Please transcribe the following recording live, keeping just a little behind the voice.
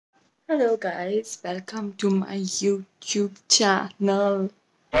Hello guys, welcome to my YouTube channel.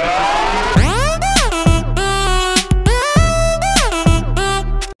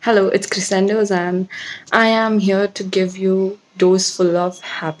 Hello, it's CRESCENDOS and I am here to give you dose full of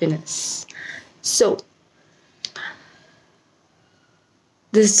happiness. So,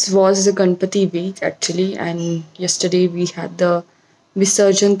 this was the Ganpati week actually, and yesterday we had the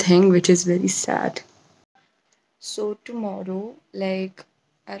Visarjan thing, which is very sad. So tomorrow,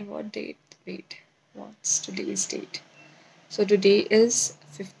 at what date? Wait, what's today's date? So today is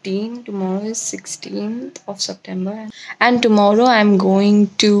 15, tomorrow is 16th of September, and tomorrow I'm going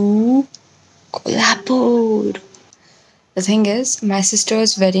to Kolhapur. The thing is, my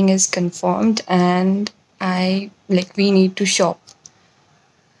sister's wedding is confirmed, and we need to shop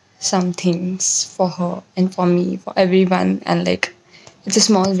some things for her and for me, for everyone, and it's a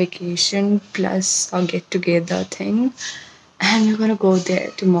small vacation plus a get together thing, and we're gonna go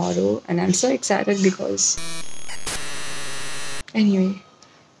there tomorrow, and I'm so excited because anyway,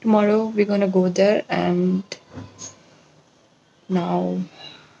 tomorrow we're gonna go there, and now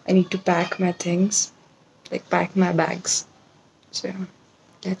I need to pack my things, pack my bags. So yeah,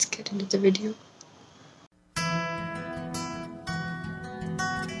 let's get into the video.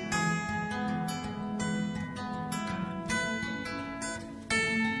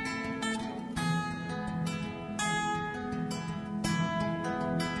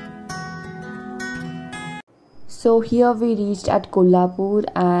 So here we reached at Kolhapur,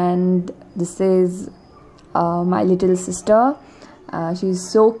 and this is my little sister. She's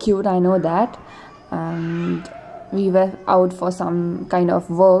so cute, I know that. And we were out for some kind of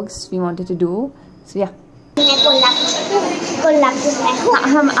works we wanted to do. So yeah.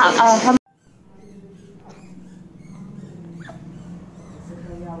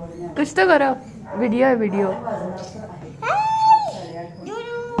 कुछ तो करो, video है video.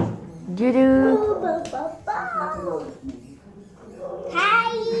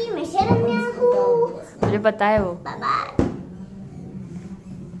 हाय, मैं शरण्या हूँ. मुझे पता है वो.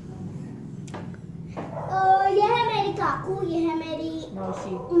 यह है मेरी काकू, यह है मेरी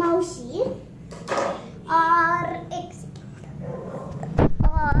मौसी और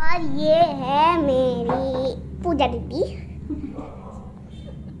ये है मेरी पूजा दीदी.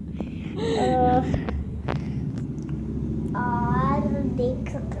 और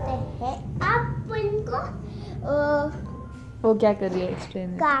देख सकते हैं आप इनको. वो क्या कर रही है, एक्सप्लेन.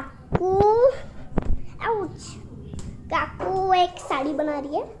 काकू एक साड़ी बना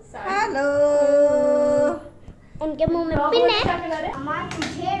रही है. हेलो. उनके मुंह में पिन है. अम्मा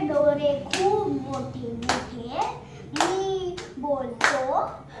तुझे डोरे खूब मोटे मोटे मी बोल तो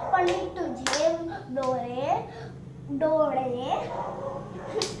पंडित तुझे डोरे डोरे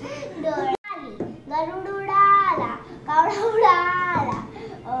डोरे गरुड़ उड़ाला, कावड़ा उड़ाला,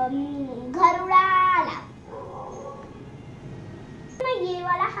 घर उड़ाला. मैं ये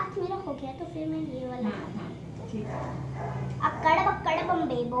वाला हाथ मेरा हो गया तो फिर मैं ये वाला हाथ. अक्कड़ बक्कड़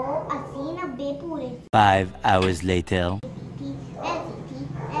बम्बे बो 80-90 पूरे. 5 hours later. ऐसी थी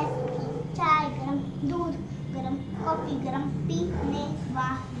चाय गरम, दूध गरम, कॉफी गरम पीने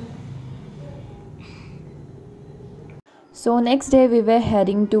वाली. So next day we were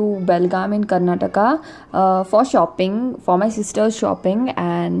heading to Belgaum in Karnataka for shopping, for my sister's shopping,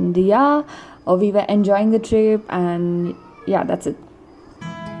 and yeah, we were enjoying the trip, and yeah, that's it.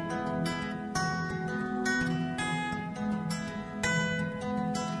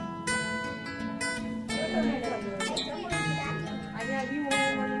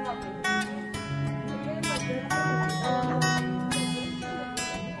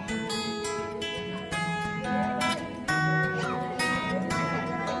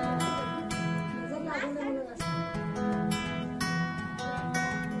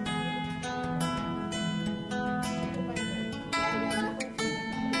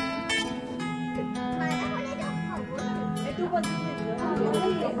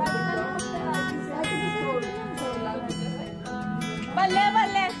 बल्ले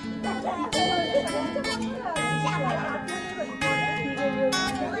बल्ले.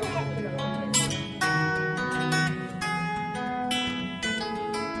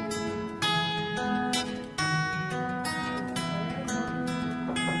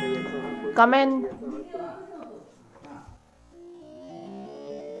 Come in.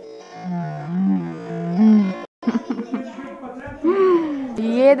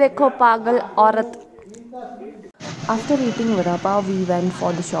 ये देखो पागल औरत. After eating vada pav, we went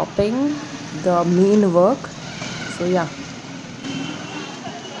for the shopping, the main work. So yeah.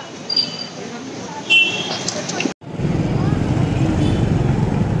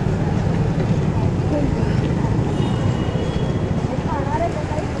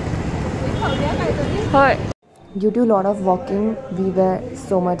 Hi. Due to a lot of walking, we were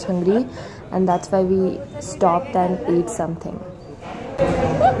so much hungry, and that's why we stopped and ate something.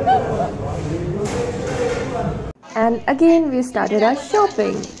 And again, we started our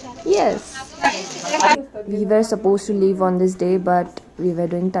shopping. Yes. We were supposed to leave on this day, but we were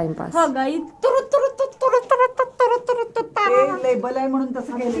doing time pass.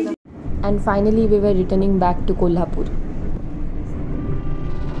 And finally, we were returning back to Kolhapur.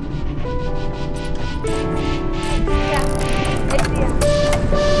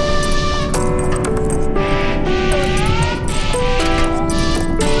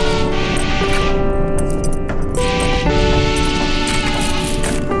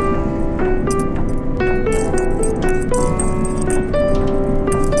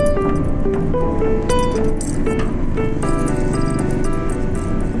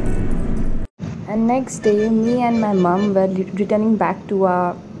 And next day, me and my mom were returning back to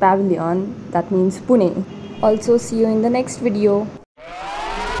our pavilion, that means Pune. Also, see you in the next video.